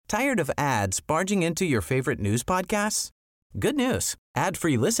Tired of ads barging into your favorite news podcasts? Good news.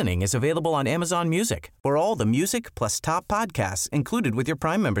 Ad-free listening is available on Amazon Music for all the music plus top podcasts included with your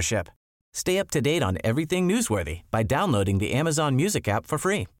Prime membership. Stay up to date on everything newsworthy by downloading the Amazon Music app for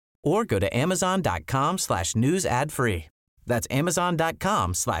free or go to amazon.com/news ad free. That's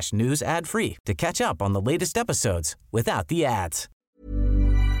amazon.com/news ad free to catch up on the latest episodes without the ads.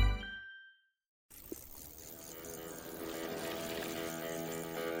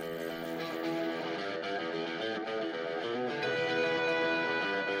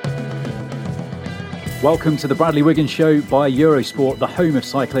 Welcome to the Bradley Wiggins Show by Eurosport, the home of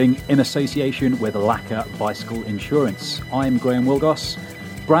cycling in association with Lacquer Bicycle Insurance. I'm Graham Wilgoss.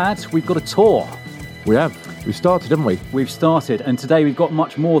 Brad, we've got a tour. We have. We've started, haven't we? We've started, and today we've got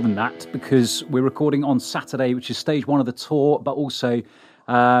much more than that because we're recording on Saturday, which is stage one of the tour, but also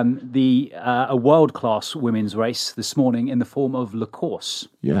a world-class women's race this morning in the form of La Course.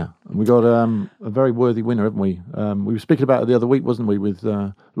 Yeah, and we got a very worthy winner, haven't we? We were speaking about it the other week, wasn't we, with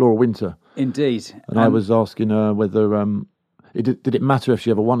Laura Winter? Indeed. And I was asking her whether did it matter if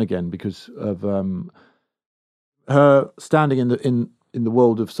she ever won again because of her standing in the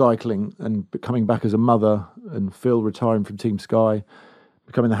world of cycling and coming back as a mother, and Phil retiring from Team Sky,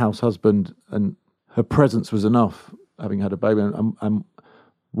 becoming the house husband, and her presence was enough, having had a baby, and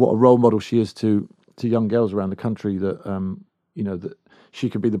what a role model she is to young girls around the country, that that she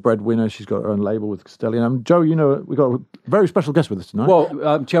could be the breadwinner. She's got her own label with Castellian. And Joe, we've got a very special guest with us tonight.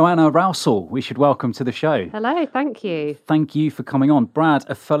 Well, Joanna Rousel, we should welcome to the show. Hello, thank you. Thank you for coming on. Brad,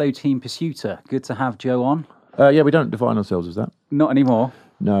 a fellow Team Pursuiter. Good to have Joe on. Yeah, we don't define ourselves as that. Not anymore.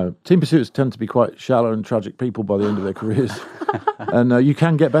 No. Team Pursuiters tend to be quite shallow and tragic people by the end of their careers. And you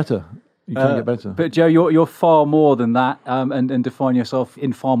can get better. You can get better. But Joe, you're far more than that, and define yourself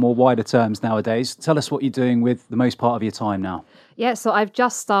in far more wider terms nowadays. Tell us what you're doing with the most part of your time now. Yeah, so I've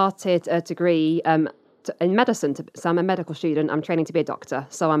just started a degree in medicine. So I'm a medical student. I'm training to be a doctor.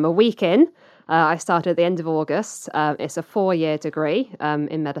 So I'm a week in. I started at the end of August. It's a 4-year degree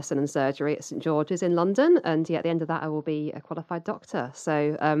in medicine and surgery at St George's in London. And at the end of that, I will be a qualified doctor.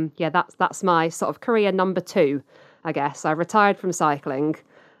 So that's my sort of career number 2, I guess. I retired from cycling.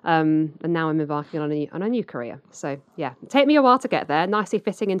 And now I'm embarking on a new career. So, yeah, take me a while to get there, nicely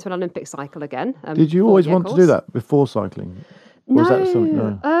fitting into an Olympic cycle again. Did you always want to do that before cycling?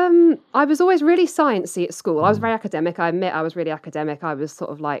 No, I was always really sciencey at school. I was very academic. I admit I was really academic. I was sort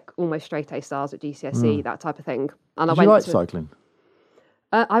of like almost straight A stars at GCSE, that type of thing. And Did you like cycling?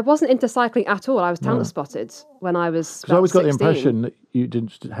 I wasn't into cycling at all. I was talent spotted when I was about I always got 16. the impression that you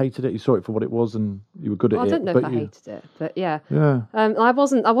hated it. You saw it for what it was, and you were good at it. I don't know if I hated it, but yeah. I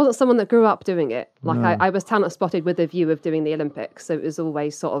wasn't someone that grew up doing it. Like I was talent spotted with a view of doing the Olympics, so it was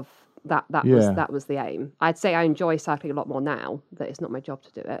always sort of that was the aim. I'd say I enjoy cycling a lot more now that it's not my job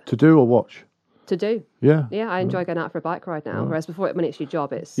to do it. To do or watch? To do. Yeah. Yeah, I enjoy going out for a bike ride now. Whereas before, when it's your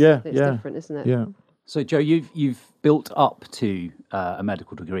job, it's different, isn't it? Yeah. So, Joe, you've built up to a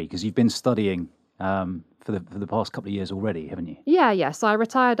medical degree because you've been studying for the past couple of years already, haven't you? Yeah. So I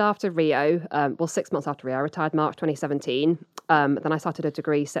retired after Rio. 6 months after Rio. I retired March 2017. Then I started a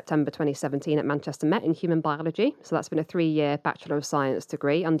degree September 2017 at Manchester Met in human biology. So that's been a 3-year Bachelor of Science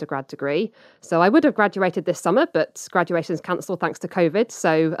degree, undergrad degree. So I would have graduated this summer, but graduation's cancelled thanks to COVID.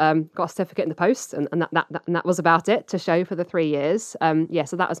 So got a certificate in the post, and that was about it to show for the 3 years.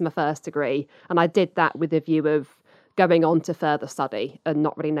 So that was my first degree, and I did that with a view of going on to further study and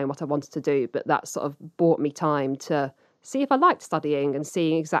not really knowing what I wanted to do. But that sort of bought me time to see if I liked studying and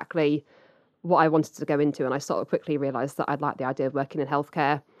seeing exactly what I wanted to go into. And I sort of quickly realised that I'd like the idea of working in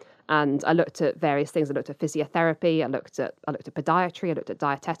healthcare. And I looked at various things. I looked at physiotherapy, I looked at podiatry, I looked at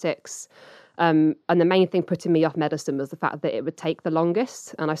dietetics. And the main thing putting me off medicine was the fact that it would take the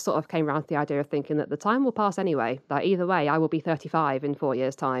longest. And I sort of came around to the idea of thinking that the time will pass anyway. Like either way, I will be 35 in 4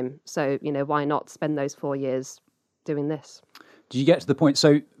 years' time. So, why not spend those 4 years doing this? Did you get to the point?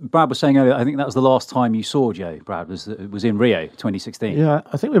 So Brad was saying earlier, I think that was the last time you saw Joe. Brad was in Rio 2016. Yeah,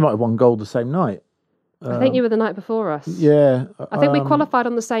 I think we might have won gold the same night. I think you were the night before us. Yeah. I think we qualified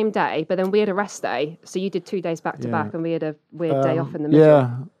on the same day, but then we had a rest day. So you did 2 days back to back, and we had a weird day off in the middle.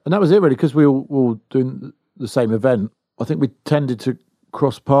 Yeah, and that was it really, because we were all doing the same event. I think we tended to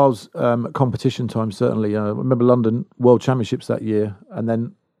cross paths at competition time, certainly. I remember London World Championships that year, and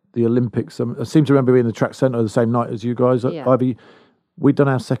then the Olympics. I seem to remember being in the track centre the same night as you guys. Yeah. Either we'd done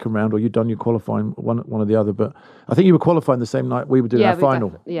our second round or you'd done your qualifying, one or the other. But I think you were qualifying the same night we were doing our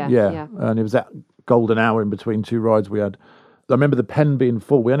final. Yeah. And it was that golden hour in between 2 rides we had. I remember the pen being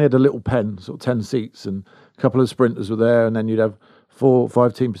full. We only had a little pen, sort of 10 seats, and a couple of sprinters were there, and then you'd have 4 or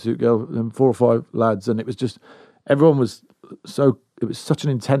 5 team pursuit girls and 4 or 5 lads, and it was just everyone was it was such an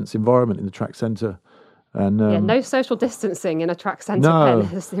intense environment in the track centre. And no social distancing in a track centre no,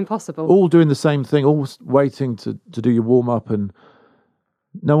 pen. It's impossible. All doing the same thing, all waiting to do your warm-up, and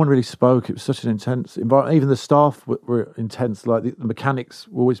no one really spoke. It was such an intense environment. Even the staff were intense. Like the mechanics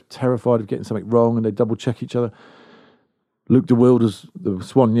were always terrified of getting something wrong, and they double-check each other. Luc de Wilde was the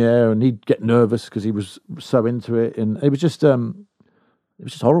soigneur, and he'd get nervous because he was so into it, and it was just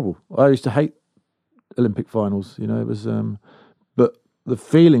horrible. I used to hate Olympic finals. It was, but the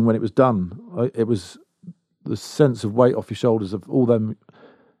feeling when it was done, it was the sense of weight off your shoulders of all them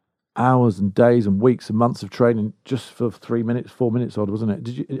hours and days and weeks and months of training just for 3 minutes, 4 minutes odd, wasn't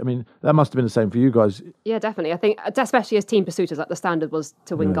it? That must have been the same for you guys. Yeah, definitely. I think, especially as team pursuiters, like the standard was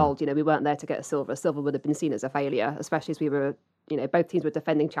to win gold. We weren't there to get a silver. Silver would have been seen as a failure, especially as we were, both teams were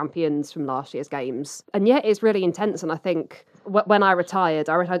defending champions from last year's games. And yeah, it's really intense. And I think when I retired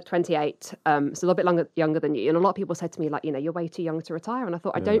at 28, so a little bit younger than you. And a lot of people said to me, like, you're way too young to retire. And I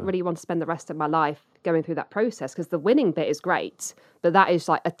thought, I don't really want to spend the rest of my life going through that process, because the winning bit is great, but that is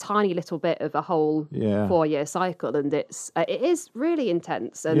like a tiny little bit of a whole 4-year cycle. And it is really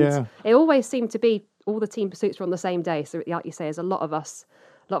intense. And it always seemed to be all the team pursuits were on the same day. So like you say, there's a lot of us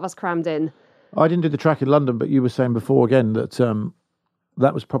crammed in. I didn't do the track in London, but you were saying before again that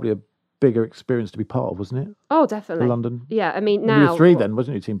that was probably a bigger experience to be part of, wasn't it? Oh, definitely. For London. Yeah, I mean now you were 3 then,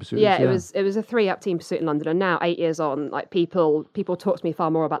 wasn't you, team pursuit? Yeah, it was a 3-up team pursuit in London, and now 8 years on, like people talk to me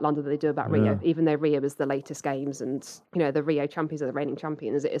far more about London than they do about Rio, even though Rio is the latest games, and the Rio champions are the reigning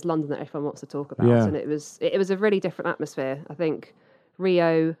champions. It is London that everyone wants to talk about, and it was a really different atmosphere. I think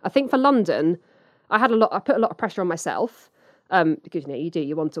for London, I put a lot of pressure on myself. Because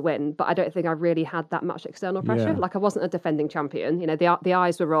you want to win, but I don't think I really had that much external pressure. Like I wasn't a defending champion. The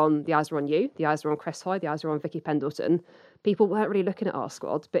eyes were on you, the eyes were on Chris Hoy, the eyes were on Vicky Pendleton. People weren't really looking at our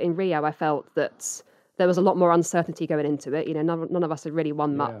squad, but in Rio, I felt that there was a lot more uncertainty going into it. None of us had really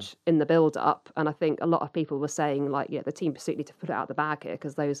won much in the build-up, and I think a lot of people were saying like, the team pursuit need to put it out of the bag here,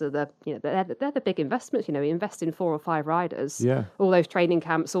 because those are they're the big investments. We invest in 4 or 5 riders, all those training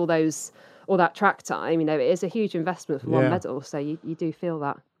camps, all that track time, it is a huge investment for one medal. So you do feel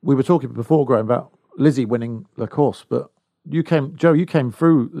that. We were talking before, Graham, about Lizzie winning the course, but you came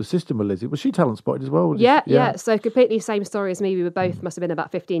through the system with Lizzie. Was she talent spotted as well? Yeah. So completely same story as me. We were both must have been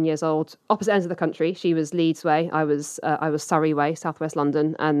about 15 years old. Opposite ends of the country. She was Leeds way. I was Surrey way, southwest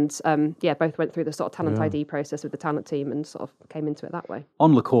London, and both went through the sort of talent ID process with the talent team and sort of came into it that way.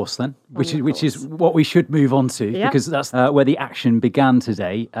 On the course then, which is what we should move on to, because that's where the action began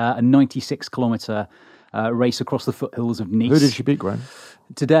today. A 96-kilometre race across the foothills of Nice. Who did she beat, Graham?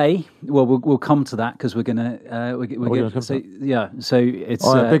 Today, well, we'll come to that because we're gonna. So it's.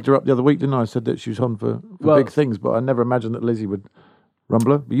 I picked her up the other week, didn't I? I said that she was on for big things, but I never imagined that Lizzie would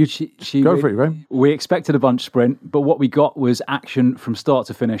rumble her. But go for it, Graham. We expected a bunch sprint, but what we got was action from start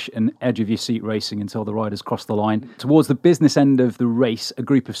to finish and edge of your seat racing until the riders crossed the line. Towards the business end of the race, a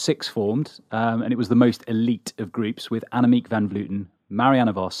group of 6 formed, and it was the most elite of groups with Annemiek van Vleuten,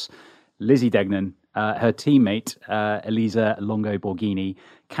 Marianne Vos, Lizzie Deignan, her teammate, Elisa Longo Borghini,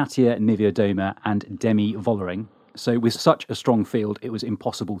 Katia Niewiadoma, and Demi Vollering. So with such a strong field, it was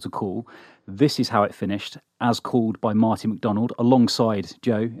impossible to call. This is how it finished, as called by Marty McDonald, alongside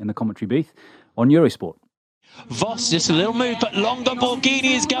Joe in the commentary booth on Eurosport. Vos, just a little move, but Longo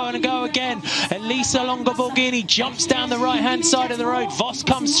Borghini is going to go again. Elisa Longo Borghini jumps down the right-hand side of the road. Vos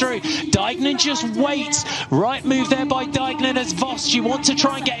comes through. Deignan just waits. Right move there by Deignan as Vos. She wants to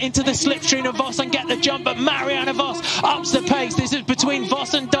try and get into the slipstream of Vos and get the jump, but Marianne Vos ups the pace. This is between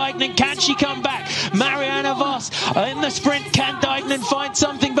Vos and Deignan. Can she come back? Marianne Vos in the sprint. Can Deignan find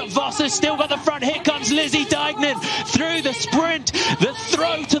something? But Vos has still got the front. Here comes Lizzie Deignan through the sprint. The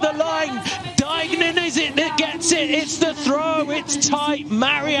throw to the line. Deignan is it that gets it. It's the throw. It's tight.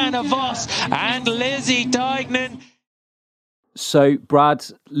 Marianne Vos and Lizzie Deignan. So, Brad,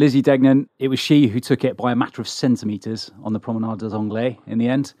 Lizzie Deignan, it was she who took it by a matter of centimetres on the Promenade des Anglais in the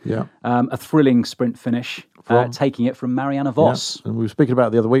end. Yeah. A thrilling sprint finish, taking it from Marianne Vos. Yeah. And we were speaking about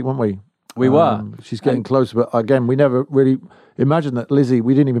it the other week, weren't we? We were. She's getting closer, but again, we never really imagined that Lizzie,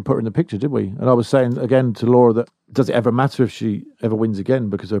 we didn't even put her in the picture, did we? And I was saying again to Laura that does it ever matter if she ever wins again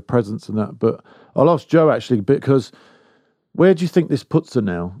because of her presence and that? But I'll ask Joe actually, because where do you think this puts her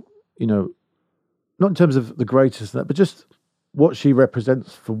now? Not in terms of the greatest, but just what she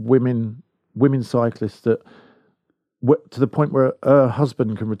represents for women cyclists, that to the point where her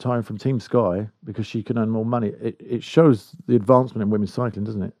husband can retire from Team Sky because she can earn more money. It shows the advancement in women's cycling,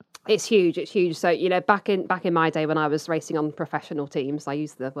 doesn't it? It's huge. It's huge. So, back in my day when I was racing on professional teams, I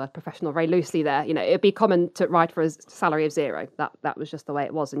use the word professional very loosely there. It'd be common to ride for a salary of zero. That was just the way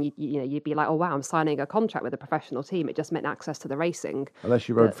it was. And you'd be like, oh wow, I'm signing a contract with a professional team. It just meant access to the racing. Unless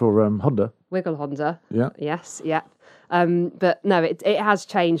you rode for Honda. Wiggle Honda. Yeah. Yes. Yeah. But no, it has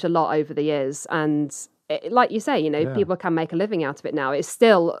changed a lot over the years, and like you say, people can make a living out of it now. It's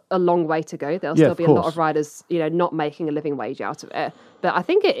still a long way to go. There'll still be a lot of riders, not making a living wage out of it. But I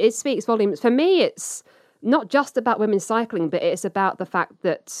think it speaks volumes. For me, it's not just about women's cycling, but it's about the fact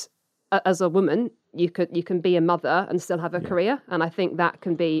that as a woman, you can be a mother and still have a career. And I think that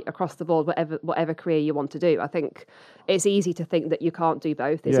can be across the board, whatever career you want to do. I think it's easy to think that you can't do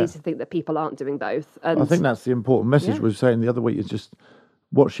both. It's easy to think that people aren't doing both. And I think that's the important message we were saying the other week, is just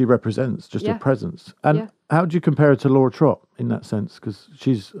what she represents, just her presence. And how do you compare her to Laura Trott in that sense? Because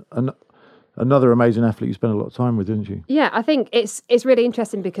she's another amazing athlete you spent a lot of time with, didn't you? Yeah, I think it's really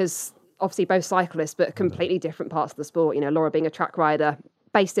interesting because obviously both cyclists, but completely different parts of the sport. Laura being a track rider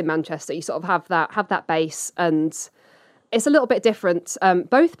based in Manchester, you sort of have that base, and it's a little bit different.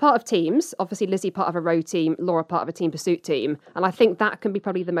 Both part of teams, obviously Lizzie part of a road team, Laura part of a team pursuit team. And I think that can be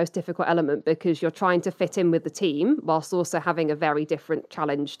probably the most difficult element, because you're trying to fit in with the team whilst also having a very different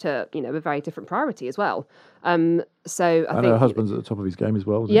challenge to, a very different priority as well. So I think her husband's at the top of his game as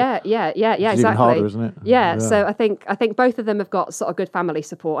well. Yeah, exactly. Even harder, isn't it? Yeah. So I think both of them have got sort of good family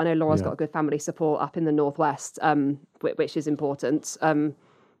support. I know Laura's got good family support up in the northwest, which is important.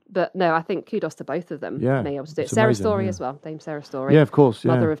 But no, I think kudos to both of them being able to do it. Sarah Story as well, Dame Sarah Story. Yeah, of course.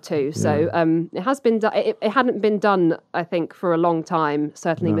 Yeah. Mother of two. So it has been done. It hadn't been done, I think, for a long time,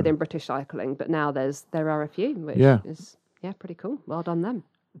 certainly within British cycling. But now there are a few, which is pretty cool. Well done them.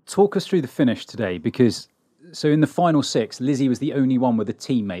 Talk us through the finish today, because so in the final 6, Lizzie was the only one with a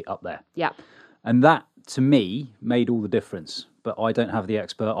teammate up there. Yeah. And that, to me, made all the difference. But I don't have the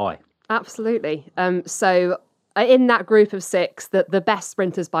expert eye. Absolutely. So in that group of 6, the best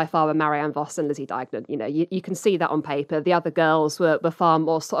sprinters by far were Marianne Vos and Lizzie Deignan. You can see that on paper. The other girls were far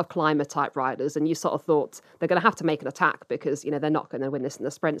more sort of climber type riders, and you sort of thought they're going to have to make an attack because, they're not going to win this in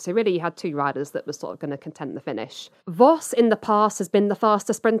the sprint. So really you had 2 riders that were sort of going to contend the finish. Vos in the past has been the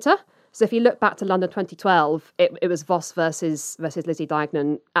faster sprinter. So if you look back to London 2012, it was Vos versus Lizzie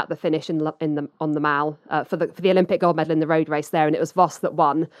Deignan at the finish on the Mall for the Olympic gold medal in the road race there, and it was Vos that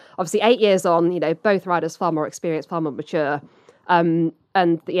won. Obviously, 8 years on, both riders far more experienced, far more mature.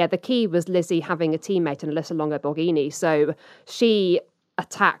 The key was Lizzie having a teammate in Alyssa Longo Borghini. So she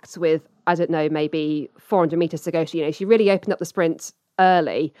attacked with, I don't know, maybe 400 metres to go. She really opened up the sprint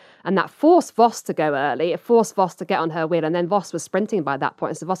early, and that forced Vos to go early. It forced Vos to get on her wheel, and then Vos was sprinting by that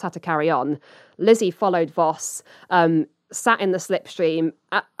point, so Vos had to carry on. Lizzie followed Vos, sat in the slipstream.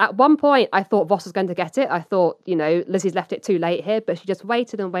 At one point, I thought Vos was going to get it. I thought, Lizzie's left it too late here, but she just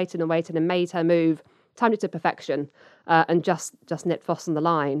waited and made her move, timed it to perfection, and just nipped Vos on the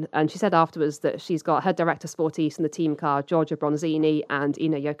line. And she said afterwards that she's got her director sportif in the team car, Giorgia Bronzini and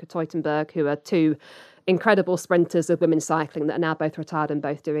Ina Joker-Teutenberg, who are 2 incredible sprinters of women's cycling that are now both retired and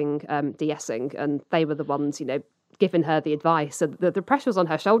both doing de-essing, and they were the ones, giving her the advice. So the pressure was on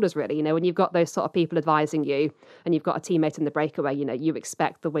her shoulders, really. When you've got those sort of people advising you, and you've got a teammate in the breakaway, you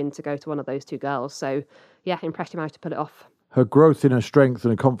expect the win to go to one of those 2 girls. So yeah, impressed you managed to pull it off. Her growth in her strength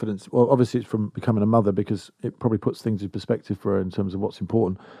and her confidence, well, obviously it's from becoming a mother, because it probably puts things in perspective for her in terms of what's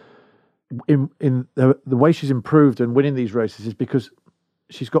important. In the way she's improved and winning these races is because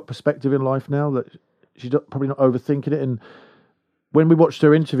she's got perspective in life now, that she's probably not overthinking it. And when we watched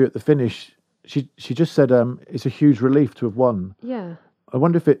her interview at the finish, she just said it's a huge relief to have won. Yeah. I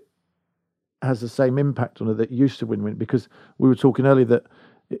wonder if it has the same impact on her that used to win, because we were talking earlier that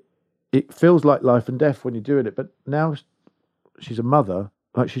it feels like life and death when you're doing it, but now she's a mother,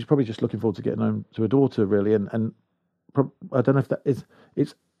 like she's probably just looking forward to getting home to her daughter, really, and I don't know if that is,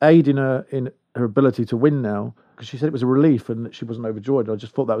 it's aiding her in her ability to win now, because she said it was a relief and that she wasn't overjoyed. I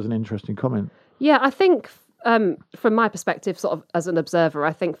just thought that was an interesting comment. Yeah, I think from my perspective, sort of as an observer,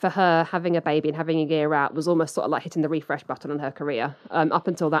 I think for her, having a baby and having a year out was almost sort of like hitting the refresh button on her career. Up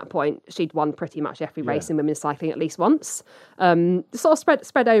until that point, she'd won pretty much every race in women's cycling at least once. Sort of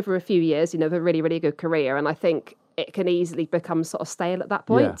spread over a few years, a really, really good career. And I think it can easily become sort of stale at that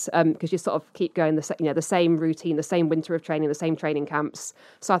point, because you sort of keep going the same routine, the same winter of training, the same training camps.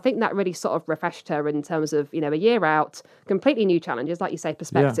 So I think that really sort of refreshed her in terms of, a year out, completely new challenges, like you say,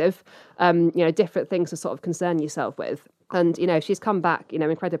 perspective, different things to sort of concern yourself with. And, she's come back,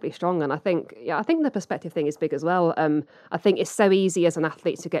 incredibly strong. And I think the perspective thing is big as well. I think it's so easy as an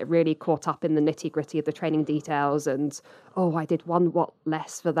athlete to get really caught up in the nitty gritty of the training details and, I did 1 watt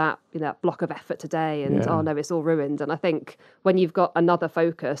less for that, that block of effort today. And, oh no, it's all ruined. And I think when you've got another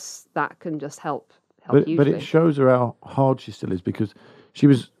focus, that can just help hugely. But it shows her how hard she still is, because she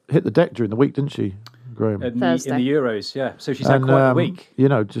was hit the deck during the week, didn't she, Graham? In the Euros, yeah. So she's had quite a week.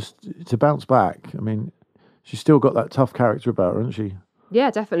 Just to bounce back. I mean, she's still got that tough character about her, hasn't she?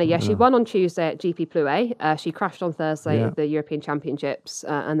 Yeah, definitely. Yeah, she won on Tuesday at GP Plouay. She crashed on Thursday at the European Championships,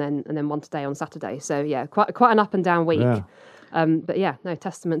 and then won today on Saturday. So yeah, quite an up and down week. Yeah. But yeah, no,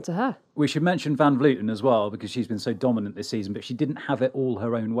 testament to her. We should mention Van Vleuten as well, because she's been so dominant this season, but she didn't have it all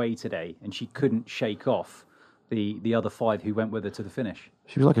her own way today, and she couldn't shake off the other 5 who went with her to the finish.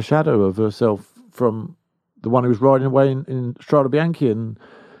 She was like a shadow of herself from the one who was riding away in Strade Bianche, and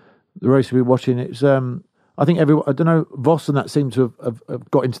the race we were watching. It's I think everyone, I don't know, Voss and that seemed to have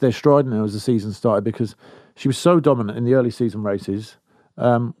got into their stride now as the season started, because she was so dominant in the early season races.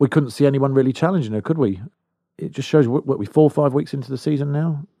 We couldn't see anyone really challenging her, could we? It just shows what we 4 or 5 weeks into the season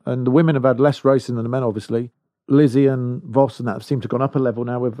now, and the women have had less racing than the men, obviously. Lizzie and Voss and that have seemed to have gone up a level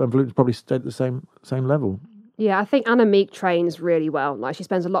now, with Van Vleuten's probably stayed at the same level. Yeah, I think Annemiek trains really well. Like, she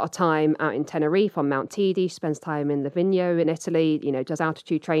spends a lot of time out in Tenerife on Mount Tidi. She spends time in the Vigno in Italy, does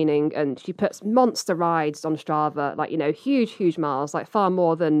altitude training, and she puts monster rides on Strava, like, huge miles, like far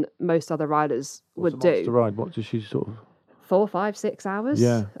more than most other riders would do. Monster ride? What does she sort of... 4, 5, 6 hours.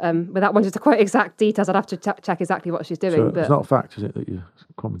 Yeah. Without wanting to quote exact details, I'd have to check exactly what she's doing. So but it's not a fact, is it, that you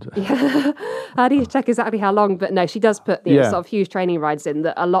commented? Yeah. I need to check exactly how long, but no, she does put sort of huge training rides in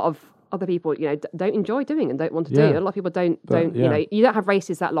that a lot of other people, don't enjoy doing and don't want to do. A lot of people don't. You don't have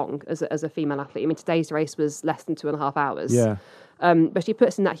races that long as a female athlete. I mean, today's race was less than 2.5 hours. Yeah. But she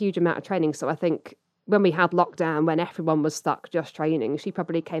puts in that huge amount of training. So I think when we had lockdown, when everyone was stuck just training, she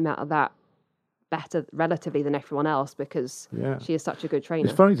probably came out of that better relatively than everyone else, because she is such a good trainer.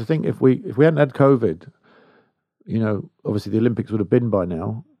 It's funny to think if we hadn't had COVID, obviously the Olympics would have been by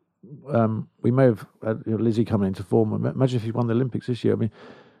now. We may have had Lizzie coming into form. Imagine if she won the Olympics this year. I mean,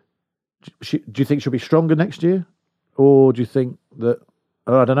 do you think she'll be stronger next year, or do you think that?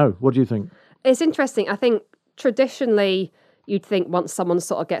 I don't know. What do you think? It's interesting. I think traditionally, you'd think once someone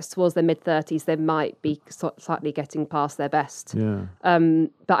sort of gets towards their mid-30s, they might be slightly getting past their best. Yeah.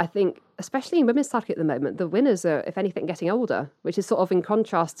 But I think, especially in women's cycling at the moment, the winners are, if anything, getting older, which is sort of in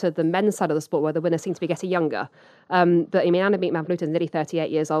contrast to the men's side of the sport, where the winners seem to be getting younger. But I mean, Annemiek van Vleuten is nearly 38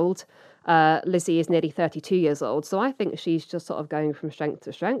 years old. Lizzie is nearly 32 years old. So I think she's just sort of going from strength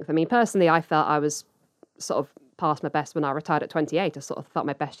to strength. I mean, personally, I felt I was sort of past my best when I retired at 28. I sort of felt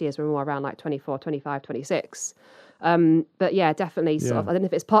my best years were more around like 24, 25, 26. But yeah, definitely sort of, I don't know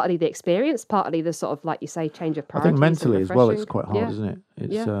if it's partly the experience, partly the sort of, like you say, change of priorities. I think mentally as well, it's quite hard, isn't it?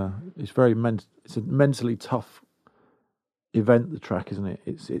 It's very it's a mentally tough event, the track, isn't it?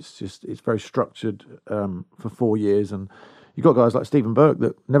 It's very structured for 4 years, and you've got guys like Stephen Burke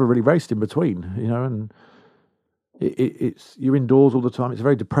that never really raced in between, and it's you're indoors all the time. It's a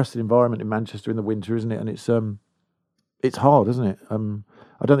very depressing environment in Manchester in the winter, isn't it? And it's hard, isn't it? I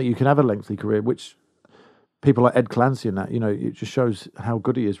don't think you can have a lengthy career, which people like Ed Clancy and that, it just shows how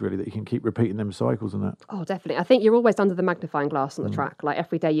good he is, really, that he can keep repeating them cycles and that. Oh, definitely. I think you're always under the magnifying glass on the track. Like,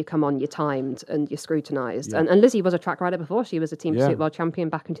 every day you come on, you're timed and you're scrutinised. And Lizzie was a track rider before. She was a Team Pursuit World Champion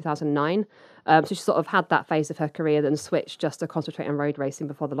back in 2009. So she sort of had that phase of her career, then switched just to concentrate on road racing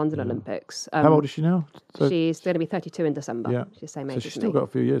before the London Olympics. How old is she now? She's going to be 32 in December. Yeah. She's the same age so she's still got a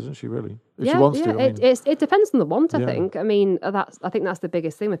few years, hasn't she, really? If she wants to. It depends on the want, I think. I mean, I think that's the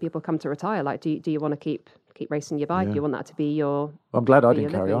biggest thing when people come to retire. Like, do you want to keep racing your bike? Do you want that to be your... I'm glad I didn't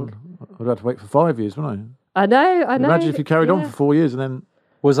carry on. I'd have to wait for 5 years, wouldn't I? I know. Imagine if you carried on for 4 years and then...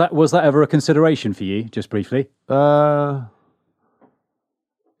 Was that ever a consideration for you, just briefly?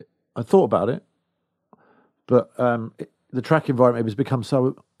 I thought about it, but the track environment has become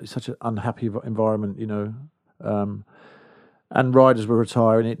such an unhappy environment, and riders were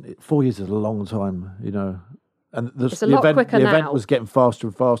retiring. 4 years is a long time, And it's a lot quicker now. The event was getting faster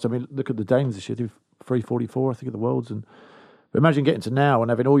and faster. I mean, look at the Danes this year, 3:44, I think, at the Worlds. But imagine getting to now and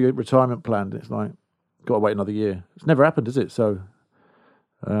having all your retirement planned. It's like, got to wait another year. It's never happened, has it? So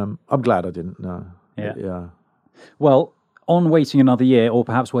I'm glad I didn't. No. Yeah. Well, on waiting another year, or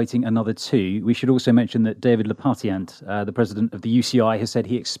perhaps waiting another 2, we should also mention that David Lappartient, the president of the UCI, has said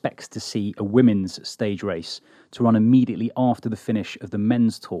he expects to see a women's stage race to run immediately after the finish of the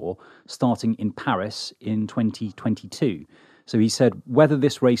men's tour, starting in Paris in 2022. So he said, whether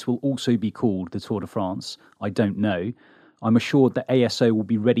this race will also be called the Tour de France, I don't know. I'm assured that ASO will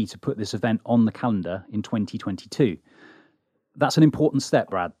be ready to put this event on the calendar in 2022. That's an important step,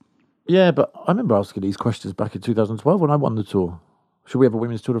 Brad. Yeah, but I remember asking these questions back in 2012 when I won the Tour. Should we have a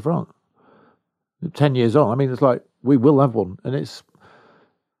Women's Tour de France? 10 years on, I mean, it's like, we will have one. And it's,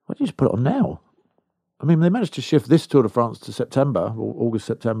 why don't you just put it on now? I mean, they managed to shift this Tour de France to September, or August,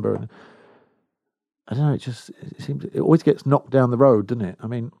 September. And I don't know, it always gets knocked down the road, doesn't it? I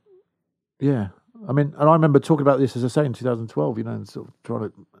mean, yeah. I mean, and I remember talking about this, as I say, in 2012, and sort of trying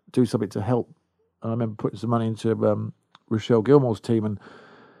to do something to help. And I remember putting some money into Rochelle Gilmore's team, and,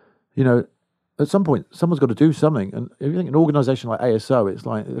 at some point, someone's got to do something. And if you think an organisation like ASO, it's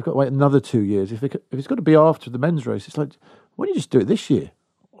like, they've got to wait another 2 years. If it's got to be after the men's race, it's like, why don't you just do it this year?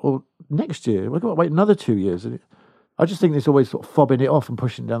 Or next year? We've got to wait another 2 years. And I just think it's always sort of fobbing it off and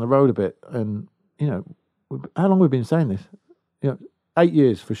pushing it down the road a bit. And, how long have we been saying this? 8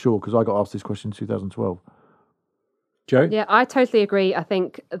 years for sure, because I got asked this question in 2012. Joe? Yeah, I totally agree. I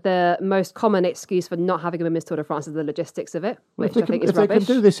think the most common excuse for not having a Women's Tour de France is the logistics of it, which I think is rubbish. If they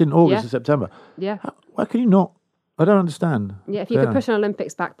can do this in August or September, why can you not? I don't understand. Yeah, if you can push an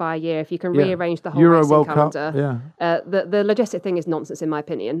Olympics back by a year, if you can rearrange the whole racing World calendar. Cup, the logistic thing is nonsense, in my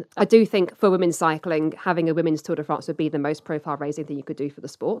opinion. I do think for women's cycling, having a Women's Tour de France would be the most profile raising thing you could do for the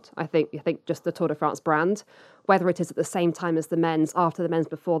sport. I think just the Tour de France brand, whether it is at the same time as the men's, after the men's,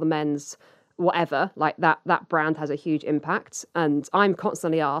 before the men's, whatever, like that brand has a huge impact. And I'm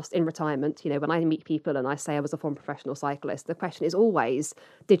constantly asked in retirement, when I meet people and I say I was a former professional cyclist, the question is always,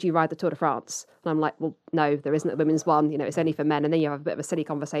 did you ride the Tour de France? And I'm like, well, no, there isn't a women's one, it's only for men. And then you have a bit of a silly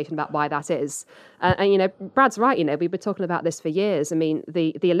conversation about why that is. And Brad's right, we've been talking about this for years. I mean,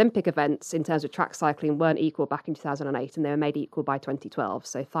 the Olympic events in terms of track cycling weren't equal back in 2008, and they were made equul by 2012.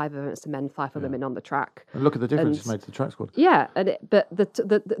 So 5 events for men, 5 for women on the track. And look at the difference it's made to the track squad. Yeah, but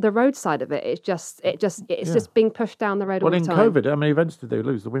the road side of it, it's just being pushed down the road all the time. Well, in COVID, how many events did they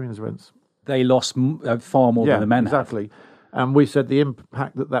lose? The women's events. They lost far more than the men exactly. And we said the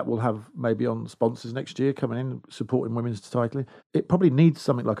impact that will have maybe on sponsors next year coming in, supporting women's cycling. It probably needs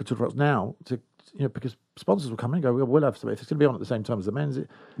something like a Tour de France now to, because sponsors will come in and go, we'll have something. If it's going to be on at the same time as the men's,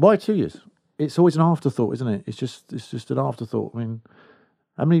 why 2 years? It's always an afterthought, isn't it? It's just an afterthought. I mean,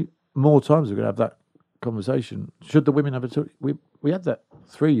 how many more times are we going to have that conversation? Should the women have a Tour? We had that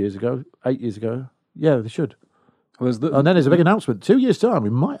 3 years ago, 8 years ago. Yeah, they should. And then there's a big announcement. 2 years' time,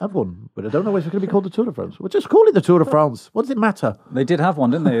 we might have one, but I don't know if it's going to be called the Tour de France. We'll just call it the Tour de France. What does it matter? They did have one,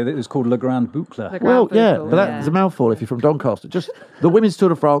 didn't they? It was called Le Grand Boucle. But that's a mouthful if you're from Doncaster. Just the Women's Tour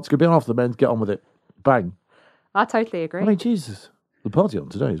de France could be on after the men's, get on with it. Bang. I totally agree. I mean, Jesus. The party on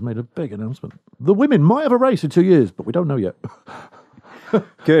today has made a big announcement. The women might have a race in 2 years, but we don't know yet.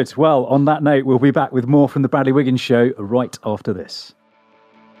 Good. Well, on that note, we'll be back with more from the Bradley Wiggins Show right after this.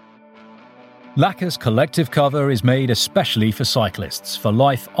 Lacquer's collective cover is made especially for cyclists, for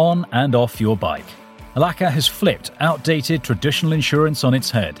life on and off your bike. Lacquer has flipped outdated traditional insurance on its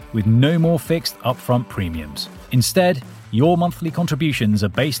head with no more fixed upfront premiums. Instead, your monthly contributions are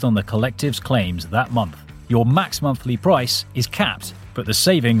based on the collective's claims that month. Your max monthly price is capped, but the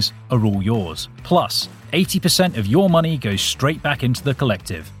savings are all yours. Plus, 80% of your money goes straight back into the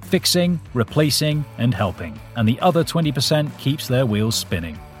collective, fixing, replacing, and helping. And the other 20% keeps their wheels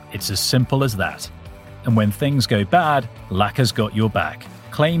spinning. It's as simple as that. And when things go bad, Lacquer's got your back.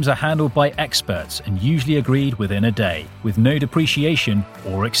 Claims are handled by experts and usually agreed within a day, with no depreciation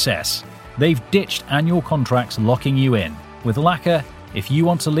or excess. They've ditched annual contracts locking you in. With Lacquer, if you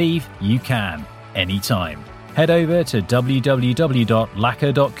want to leave, you can, anytime. Head over to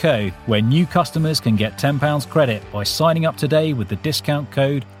www.lacquer.co, where new customers can get £10 credit by signing up today with the discount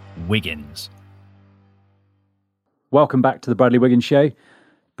code WIGGINS. Welcome back to the Bradley Wiggins Show.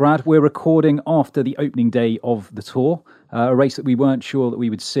 Brad, we're recording after the opening day of the Tour, a race that we weren't sure that we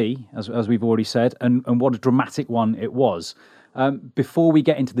would see, as we've already said, and what a dramatic one it was. Before we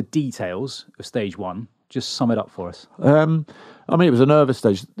get into the details of stage one, just sum it up for us. I mean, it was a nervous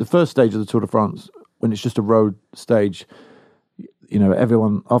stage. The first stage of the Tour de France, when it's just a road stage,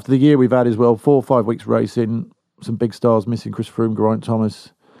 everyone, after the year we've had as well, 4 or 5 weeks racing, some big stars missing, Chris Froome, Geraint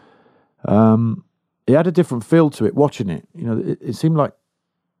Thomas. It had a different feel to it, watching it. It seemed like,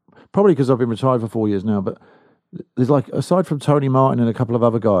 probably because I've been retired for 4 years now, but there's like, aside from Tony Martin and a couple of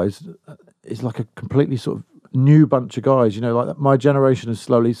other guys, it's like a completely sort of new bunch of guys. Like my generation is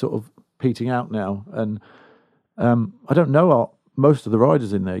slowly sort of peating out now. And I don't know most of the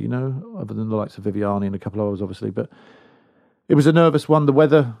riders in there, other than the likes of Viviani and a couple of others, obviously. But it was a nervous one. The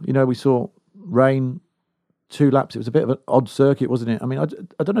weather, we saw rain, 2 laps. It was a bit of an odd circuit, wasn't it? I mean, I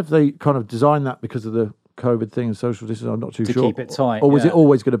don't know if they kind of designed that because of the COVID thing and social distancing. I'm not too sure. To keep it tight. Or was it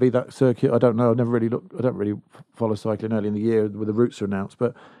always going to be that circuit? I don't know. I don't really follow cycling early in the year when the routes are announced.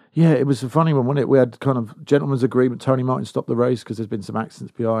 But Yeah, it was a funny one, wasn't it? We had kind of gentleman's agreement. Tony Martin stopped the race because there's been some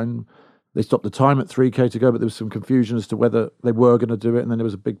accidents behind. They stopped the time at 3K to go, but there was some confusion as to whether they were going to do it. And then there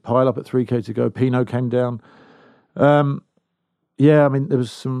was a big pile-up at 3K to go. Pinot came down. Yeah, I mean, there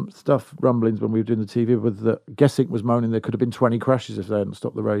was some stuff, rumblings when we were doing the TV with the Gessink was moaning there could have been 20 crashes if they hadn't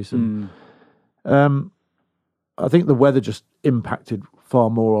stopped the race. And I think the weather just impacted far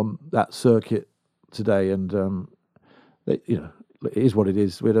more on that circuit today. And, it is what it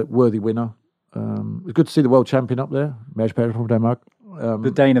is. We had a worthy winner. It was good to see the world champion up there, Maj Pedersen from Denmark.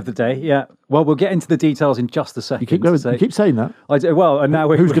 The Dane of the day, yeah. Well, we'll get into the details in just a second. You keep saying that. I do. Well, and now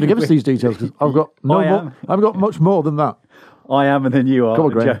who's going to give us these details? Because I've got I've got much more than that. I am, and then you are. Come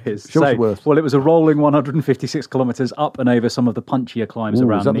on, Graham. Joe is. Show us worth. Well, it was a rolling 156 kilometres up and over some of the punchier climbs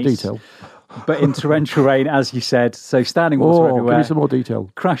around is that Nice. the detail? But in torrential rain, as you said, so standing water everywhere. Give me some more detail.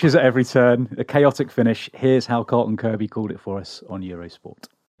 Crashes at every turn, a chaotic finish. Here's how Carlton Kirby called it for us on Eurosport.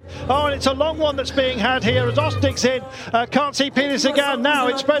 Oh, and it's a long one that's being had here as Ostic's in. Can't see Peter Sagan now.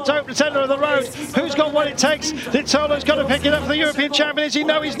 It spreads over the centre of the road. Who's got what it takes? Nizzolo's got to pick it up for the European champion. Is he?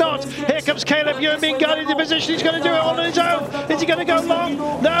 No, he's not. Here comes Caleb Ewan being guided into position. He's going to do it all on his own. Is he going to go long?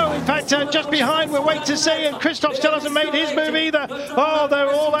 No, in fact, just behind, we'll wait to see. And Christoph still hasn't made his move either. Oh, they're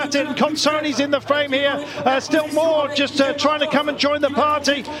all at it. And Consoni's in the frame here. Still more just trying to come and join the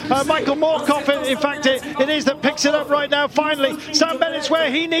party. Michael Moorcock, in fact, it is that picks it up right now, finally. Sam Bennett's where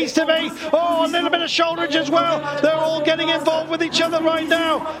he needs to be. Oh, a little bit of shoulderage as well. They're all getting involved with each other right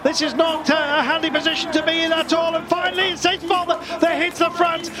now. This is not a handy position to be in at all. And finally, it's Sainz-Bol that hits the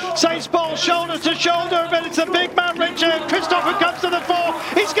front. Sainz-Bol shoulder to shoulder, but it's the big man, Richard Christoph, who comes to the fore.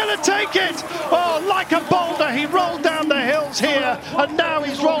 He's going to take it. Oh, like a boulder, he rolled down the hills here, and now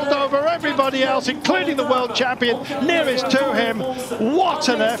he's rolled over everybody else, including the world champion nearest to him. What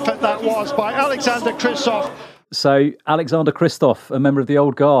an effort that was by Alexander Christoph. So, Alexander Christoph, a member of the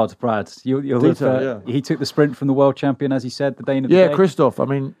old guard, Brad. He took the sprint from the world champion, as he said, the Dane of the day. Yeah, Christoph. I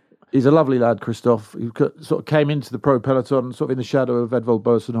mean, he's a lovely lad, Christoph. He sort of came into the pro peloton, sort of in the shadow of Edvald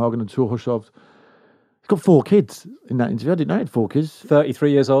Boasson-Hagen and Thor Hushovd. He's got 4 kids in that interview. I didn't know he had 4 kids.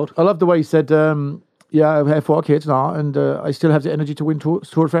 33 years old. I love the way he said, I have 4 kids now, and I still have the energy to win Tour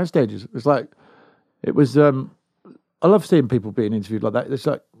de France stages. It's like, it was, I love seeing people being interviewed like that. It's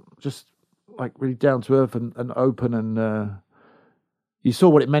like, just like really down to earth and open, and you saw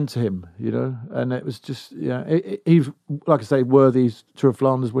what it meant to him, and it was just, he's, like I say, worthy Tour of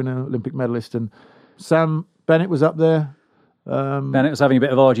Flanders winner, Olympic medalist, and Sam Bennett was up there. Bennett was having a bit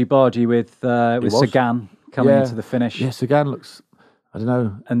of argy-bargy with Sagan coming into the finish. Yeah, Sagan looks, I don't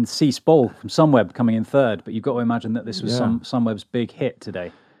know. And Cees-Bol from Sunweb coming in third, but you've got to imagine that this was Sunweb's big hit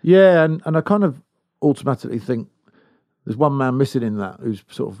today. Yeah, and I kind of automatically think there's one man missing in that who's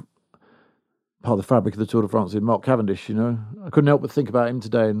sort of part of the fabric of the Tour de France in Mark Cavendish, I couldn't help but think about him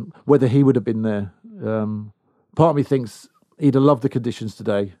today and whether he would have been there. Part of me thinks he'd have loved the conditions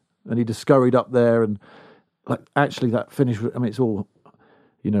today and he'd have scurried up there, and like actually that finish, I mean, it's all,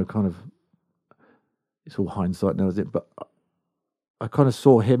 kind of, it's all hindsight now, isn't it? But I kind of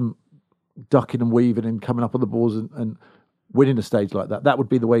saw him ducking and weaving and coming up on the balls and winning a stage like that. That would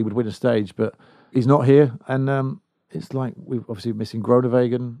be the way he would win a stage, but he's not here, and it's like we're obviously missing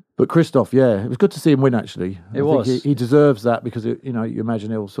Groenewegen. But Christoph, it was good to see him win, actually. I think he deserves that because, you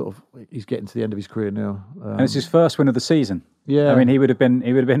imagine he's getting to the end of his career now. And it's his first win of the season. Yeah. I mean, he would have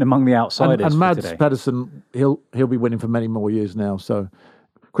been among the outsiders. And Mads Pedersen, he'll be winning for many more years now. So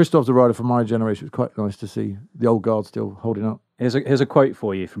Christoph's a rider from my generation. It was quite nice to see the old guard still holding up. Here's a quote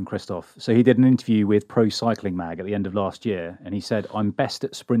for you from Christoph. So he did an interview with Pro Cycling Mag at the end of last year, and he said, "I'm best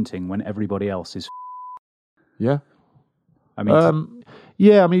at sprinting when everybody else is." Yeah. I mean,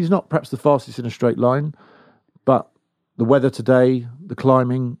 he's not perhaps the fastest in a straight line, but the weather today, the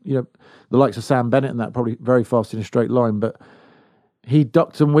climbing, the likes of Sam Bennett and that probably very fast in a straight line, but he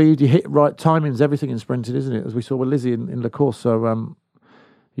ducked and weaved, he hit right timing's everything in sprinting, isn't it? As we saw with Lizzie in La Course. So,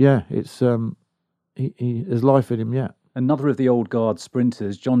 it's there's life in him yet. Another of the old guard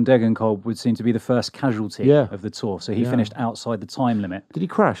sprinters, John Degenkolb, would seem to be the first casualty of the Tour. So he finished outside the time limit. Did he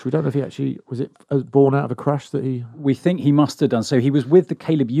crash? We don't know if he actually, was it born out of a crash that he... We think he must have done. So he was with the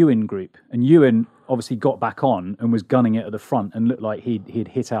Caleb Ewan group, and Ewan obviously got back on and was gunning it at the front and looked like he'd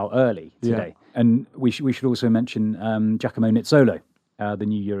hit out early today. Yeah. And we should also mention Giacomo Nizzolo, the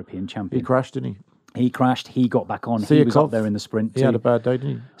new European champion. He crashed, didn't he? He crashed, he got back on, he was up there in the sprint too. He had a bad day,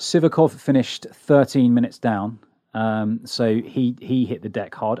 didn't he? Sivakov finished 13 minutes down. So he hit the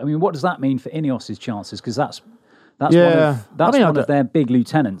deck hard. I mean, what does that mean for Ineos's chances? Because that's one of their big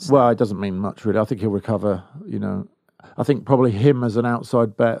lieutenants. Well, it doesn't mean much really. I think he'll recover. I think probably him as an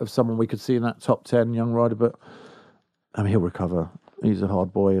outside bet of someone we could see in that top 10 young rider. But I mean, he'll recover. he's a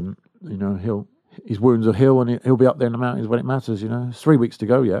hard boy, and his wounds will heal, and he'll be up there in the mountains when it matters. It's 3 weeks to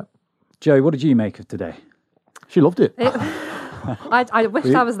go yet. Joe, what did you make of today? She loved it. I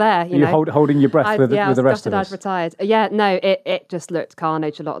wished I was there. You're holding your breath with the rest of us. I'd retired. Yeah, no, it just looked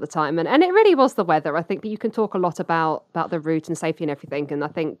carnage a lot of the time, and it really was the weather. I think that you can talk a lot about the route and safety and everything, and I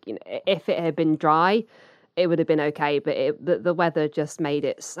think if it had been dry, it would have been okay, but the weather just made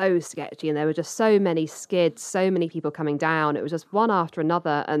it so sketchy, and there were just so many skids, so many people coming down. It was just one after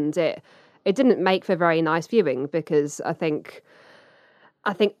another, and it didn't make for very nice viewing, because I think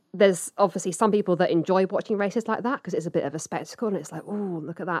there's obviously some people that enjoy watching races like that because it's a bit of a spectacle, and it's like, oh,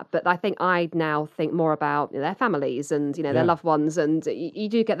 look at that. But I think I now think more about their families and their loved ones, and you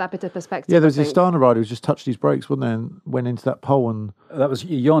do get that bit of perspective. Yeah, there was a Astana rider who just touched his brakes, wasn't there, and went into that pole. And that was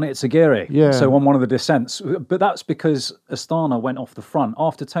Jon Itzagiri. Yeah. So on one of the descents, but that's because Astana went off the front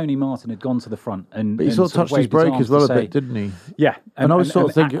after Tony Martin had gone to the front, but he sort of touched his brake as well a bit, didn't he? Yeah, and I was sort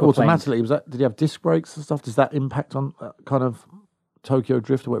of thinking automatically, did he have disc brakes and stuff? Does that impact on kind of Tokyo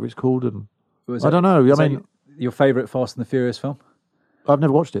Drift or whatever it's called? And I don't know. I mean, your favourite Fast and the Furious film? I've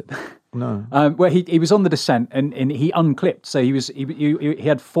never watched it. No. Where he was on the descent and he unclipped, so he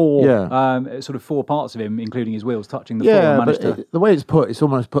had four four parts of him, including his wheels, touching the floor. And but the way it's put, it's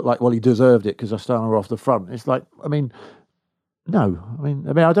almost put like, well, he deserved it because Astana were off the front. It's like, no.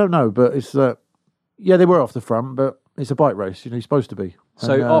 I don't know, but it's they were off the front, but it's a bike race. You're supposed to be.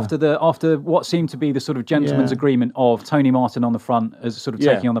 So after what seemed to be the sort of gentleman's agreement of Tony Martin on the front as sort of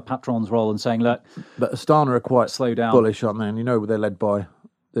taking on the patron's role and saying, look, but Astana are quite slow down, bullish, aren't they? And they're led by.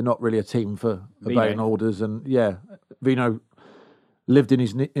 They're not really a team for obeying orders, and Vino lived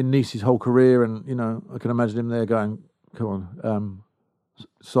in Nice his whole career, and I can imagine him there going, "Come on,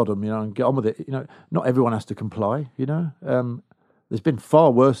 Sodom, and get on with it." Not everyone has to comply. There's been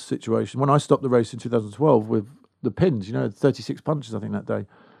far worse situations. When I stopped the race in 2012 with the pins, 36 punches I think that day.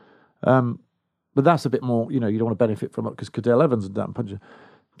 But that's a bit more, you don't want to benefit from it because Cadell Evans had that punch.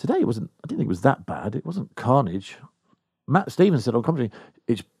 Today I didn't think it was that bad. It wasn't carnage. Matt Stevens said on commentary,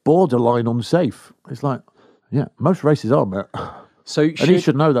 it's borderline unsafe. It's like, most races are, Matt. And he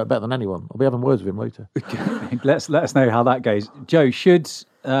should know that better than anyone. I'll be having words with him later. Let us know how that goes. Joe, should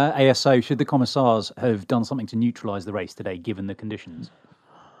the commissars have done something to neutralise the race today, given the conditions?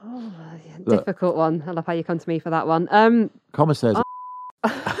 Oh, difficult one. I love how you come to me for that one. Commissars.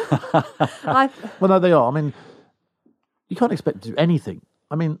 Well, no, they are. You can't expect to do anything.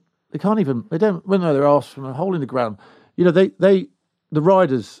 They can't even. They don't. When they're asked from a hole in the ground, the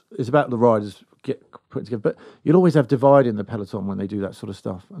riders. It's about the riders get put together. But you'll always have divide in the peloton when they do that sort of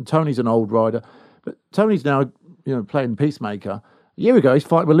stuff. And Tony's an old rider, but Tony's now playing peacemaker. A year ago, he's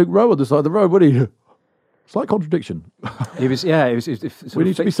fighting with Luke Rowe on the side of the road, wasn't he? Slight contradiction. He was, we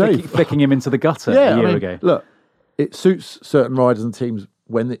need to be safe. Flicking him into the gutter a year ago. Look, it suits certain riders and teams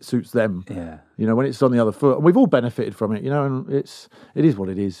when it suits them. Yeah. When it's on the other foot. And we've all benefited from it, and it is what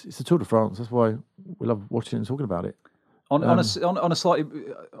it is. It's the Tour de France. That's why we love watching it and talking about it. On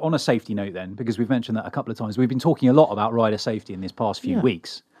a safety note then, because we've mentioned that a couple of times, we've been talking a lot about rider safety in this past few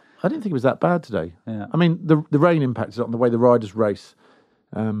weeks. I didn't think it was that bad today. Yeah. The rain impacted on the way the riders race.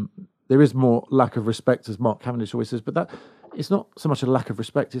 There is more lack of respect, as Mark Cavendish always says, but it's not so much a lack of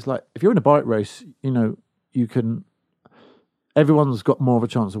respect. It's like, if you're in a bike race, you can... Everyone's got more of a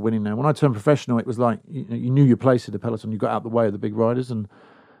chance of winning now. When I turned professional, it was like, you knew your place in the peloton, you got out the way of the big riders, and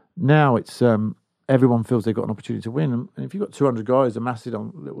now it's... everyone feels they've got an opportunity to win. And if you've got 200 guys amassed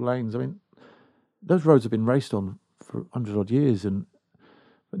on little lanes, those roads have been raced on for 100-odd years,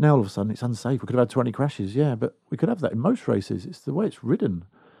 but now all of a sudden it's unsafe. We could have had 20 crashes, but we could have that in most races. It's the way it's ridden.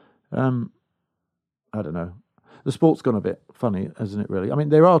 I don't know. The sport's gone a bit funny, hasn't it, really?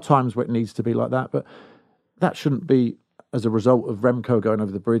 There are times where it needs to be like that, but that shouldn't be as a result of Remco going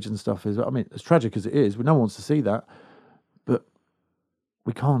over the bridge and stuff. As tragic as it is, no one wants to see that, but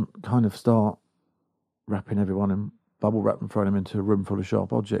we can't kind of start wrapping everyone in bubble wrap and throwing them into a room full of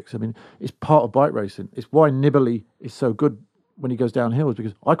sharp objects. It's part of bike racing. It's why Nibali is so good when he goes downhill, is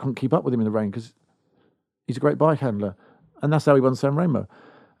because I couldn't keep up with him in the rain because he's a great bike handler, and that's how he won San Remo.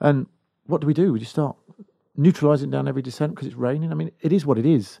 And what do? We just start neutralising down every descent because it's raining. It is what it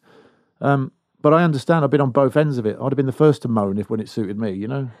is. But I understand. I've been on both ends of it. I'd have been the first to moan when it suited me,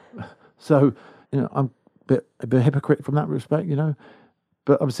 So, I'm a bit hypocrite from that respect,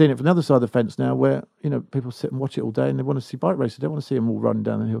 But I'm seeing it from the other side of the fence now where, people sit and watch it all day and they want to see bike races. They don't want to see them all running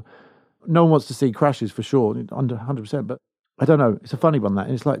down the hill. No one wants to see crashes for sure, under 100%. But I don't know. It's a funny one, that.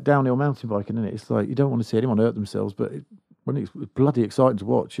 And it's like downhill mountain biking, isn't it? It's like you don't want to see anyone hurt themselves, but when it's bloody exciting to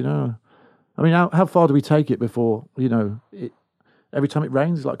watch, how far do we take it before, every time it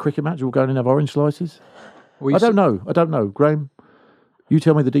rains, it's like a cricket match, we're all going and have orange slices? I don't know, Graham. You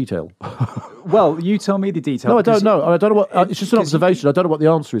tell me the detail. Well, you tell me the detail. No, I don't know. I don't know what. It's just an observation. I don't know what the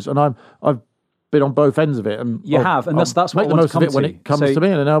answer is, and I've been on both ends of it. And You have, and that's what I make the want most to of come it when to. it comes So- to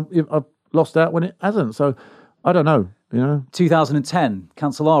me, and then I've lost out when it hasn't. So I don't know. 2010,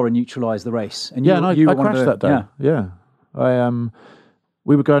 Cancellara neutralised the race, and Yeah, and I were one of crashed the- that day. Yeah.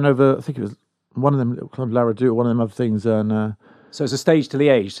 We were going over. I think it was one of them, kind of Laredo, one of them other things, and So it's a stage to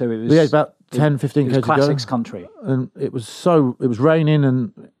Liège. So it was Liège about 10, 15 it was k's to go. classics country. And it was raining,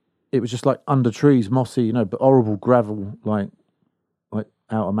 and it was just like under trees, mossy, but horrible gravel, like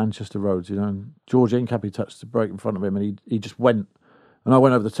out of Manchester roads, And George Incapi touched the brake in front of him, and he just went, and I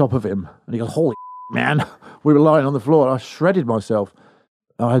went over the top of him, and he goes, "Holy man!" We were lying on the floor, and I shredded myself.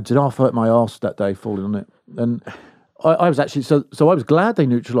 I did half hurt my arse that day falling on it, and I was actually so I was glad they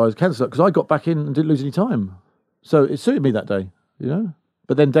neutralised Kenseth because I got back in and didn't lose any time, so it suited me that day,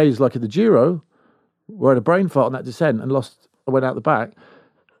 But then days like in the Giro, where I had a brain fart on that descent and lost, I went out the back,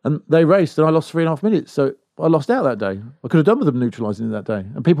 and they raced, and I lost 3.5 minutes, so I lost out that day. I could have done with them neutralising it that day,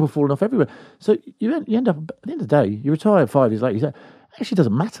 and people were falling off everywhere. So you end up at the end of the day, you retire 5 years later. You say, it actually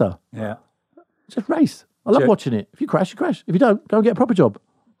doesn't matter. Yeah. Just race. I love watching it. If you crash, you crash. If you don't, go and get a proper job.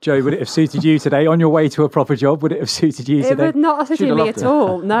 Joe, would it have suited you today on your way to a proper job? Would it have suited you It today? would not have She'd suited have me loved at it.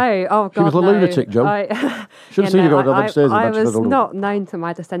 all. No. Oh, God, She was a no. lunatic, Joe. Should have seen you going upstairs. I was not known for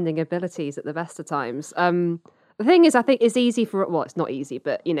my descending abilities at the best of times. The thing is, I think it's easy it's not easy,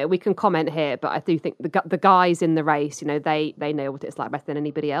 but, we can comment here, but I do think the guys in the race, they know what it's like better than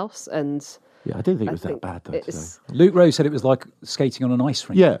anybody else. And Yeah, I didn't think it was that think bad, though, today. Luke Rose said it was like skating on an ice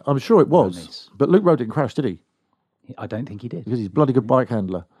rink. Yeah, I'm sure it was. Nice. But Luke Rowe didn't crash, did he? I don't think he did. Because he's a bloody good bike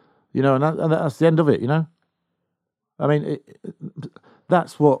handler. And that's the end of it, I mean,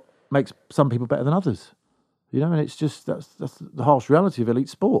 that's what makes some people better than others, and it's just, that's the harsh reality of elite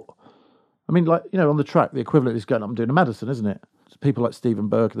sport. I mean, on the track, the equivalent is going up and doing a Madison, isn't it? It's people like Stephen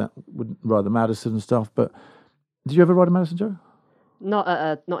Burke that would ride the Madison and stuff, but did you ever ride a Madison, Joe? not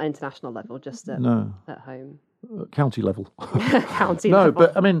at not international level, just at home. County level. County No, level.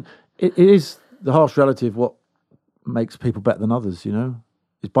 but I mean, it is the harsh reality of what makes people better than others,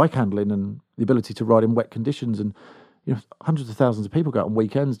 is bike handling and the ability to ride in wet conditions. And, hundreds of thousands of people go out on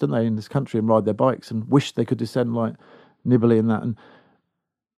weekends, don't they, in this country and ride their bikes and wish they could descend like Nibali and that. And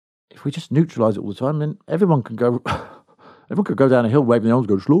if we just neutralise it all the time, then everyone could go down a hill waving their arms,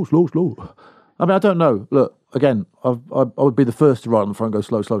 go slow, slow, slow. I mean, I don't know. Look, again, I would be the first to ride on the front and go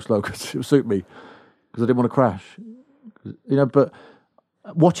slow, slow, slow because it would suit me because I didn't want to crash. But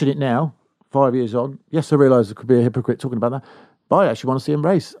watching it now, 5 years on, yes, I realise I could be a hypocrite talking about that, but I actually want to see him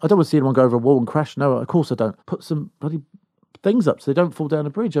race. I don't want to see anyone go over a wall and crash. No, of course I don't. Put some bloody things up so they don't fall down a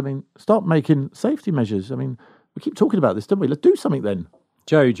bridge. I mean, start making safety measures. I mean, we keep talking about this, don't we? Let's do something then.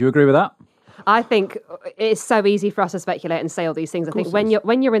 Joe, do you agree with that? I think it's so easy for us to speculate and say all these things. I think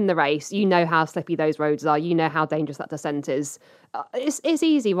when you're in the race, you know how slippy those roads are. You know how dangerous that descent is. It's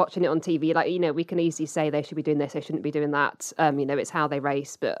easy watching it on TV. We can easily say they should be doing this, they shouldn't be doing that. It's how they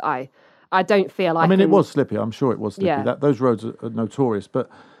race. But I don't feel like. I mean, it was slippy. I'm sure it was slippy. Yeah. Those roads are notorious,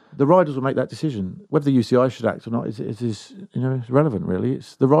 but the riders will make that decision. Whether the UCI should act or not is relevant, really.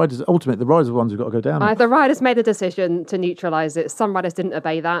 It's the riders. Ultimately, the riders are the ones who've got to go down. The riders made a decision to neutralise it. Some riders didn't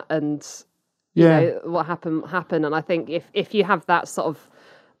obey that, and what happened. And I think if you have that sort of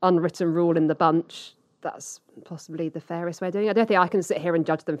unwritten rule in the bunch, that's possibly the fairest way of doing it. I don't think I can sit here and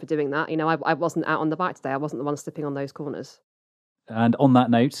judge them for doing that. I wasn't out on the bike today. I wasn't the one slipping on those corners. And on that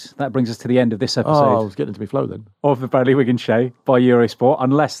note, that brings us to the end of this I episode was getting into my flow then. of the Bradley Wiggins Show by Eurosport,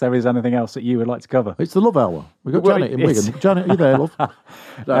 unless there is anything else that you would like to cover. It's the Love Hour. We've got Well, Janet in it's- Wigan. Janet, are you there, love?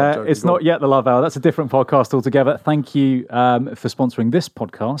 No, It's not yet the Love Hour. That's a different podcast altogether. Thank you for sponsoring this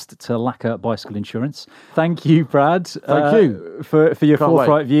podcast to Lacquer Bicycle Insurance. Thank you, Brad. Thank you. For your Can't forthright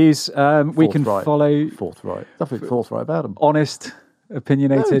wait. views. We can Forthright. follow Forthright. Nothing forthright about them. honest,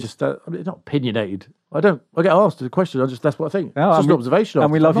 opinionated. No, just, I mean, not opinionated. I get asked a question. That's what I think. No, it's just and an we- observation.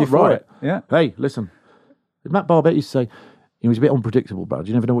 and we I'm love not you for right. it. Yeah. Hey, listen. Matt Barber used to say, he's a bit unpredictable, Brad.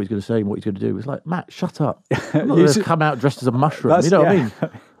 You never know what he's going to say and what he's going to do. It's like, Matt, shut up. I'm not going to come out dressed as a mushroom. You know what I mean?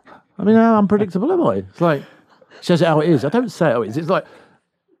 I mean, how unpredictable am I? It's like, says it how it is. I don't say it how it is. It's like,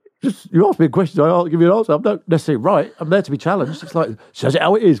 just you ask me a question, I'll give you an answer. I'm not necessarily right. I'm there to be challenged. It's like, says it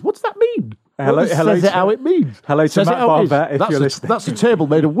how it is. What does that mean? Hello- hello says to- it how it means. hello to Says it Matt how it is. Barber, if That's you're a, listening. That's a table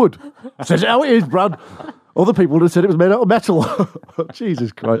made of wood. Says it how it is, Brad. Other people would have said it was made out of metal.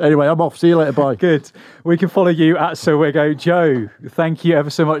 Jesus Christ. Anyway, I'm off. See you later. Bye. Good. We can follow you at Sowego. Joe, thank you ever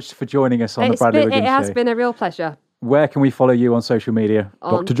so much for joining us on the Bradley Wiggins It has Show. been a real pleasure. Where can we follow you on social media?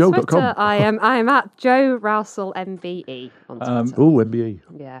 On drjoe.com. Twitter, I am at Joe Rousel MBE on Twitter. MBE.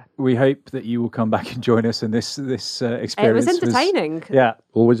 Yeah. We hope that you will come back and join us in this experience. It was entertaining. Yeah.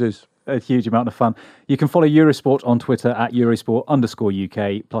 Always is. A huge amount of fun. You can follow Eurosport on Twitter at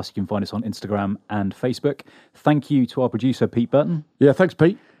Eurosport_UK. Plus, you can find us on Instagram and Facebook. Thank you to our producer, Pete Burton. Yeah, thanks,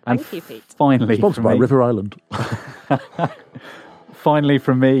 Pete. And Thank you, Pete. Finally, Sponsored from by me- River Island. Finally,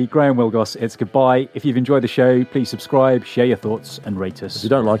 from me, Graham Wilgoss, it's goodbye. If you've enjoyed the show, please subscribe, share your thoughts, and rate If us you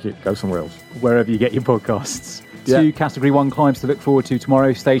don't like it, go somewhere else. wherever you get your podcasts. Yeah. 2 Category 1 climbs to look forward to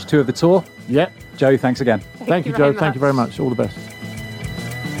tomorrow, stage 2 of the tour. Yeah. Joe, thanks again. Thank you, Joe. Thank you very much. All the best.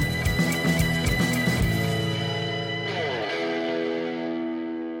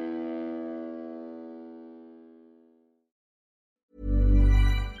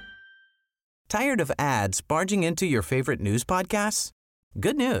 Tired of ads barging into your favorite news podcasts?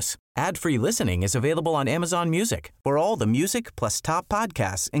 Good news. Ad-free listening is available on Amazon Music for all the music plus top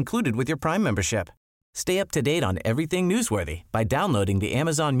podcasts included with your Prime membership. Stay up to date on everything newsworthy by downloading the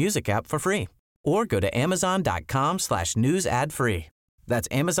Amazon Music app for free or go to amazon.com/news ad free. That's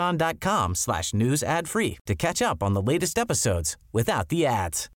amazon.com/news ad free to catch up on the latest episodes without the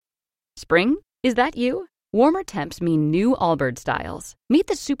ads. Spring? Is that you? Warmer temps mean new Allbirds styles. Meet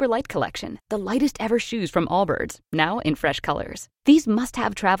the Super Light Collection, the lightest ever shoes from Allbirds, now in fresh colors. These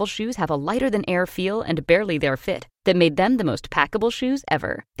must-have travel shoes have a lighter-than-air feel and barely their fit that made them the most packable shoes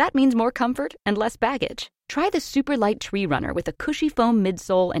ever. That means more comfort and less baggage. Try the Super Light Tree Runner with a cushy foam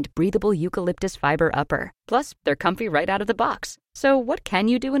midsole and breathable eucalyptus fiber upper. Plus, they're comfy right out of the box. So what can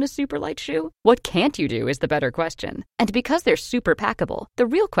you do in a super light shoe? What can't you do is the better question. And because they're super packable, the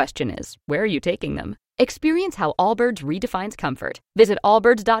real question is, where are you taking them? Experience how Allbirds redefines comfort. Visit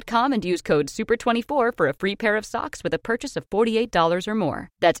allbirds.com and use code SUPER24 for a free pair of socks with a purchase of $48 or more.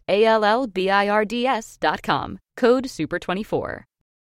 That's ALLBIRDS.com. Code SUPER24.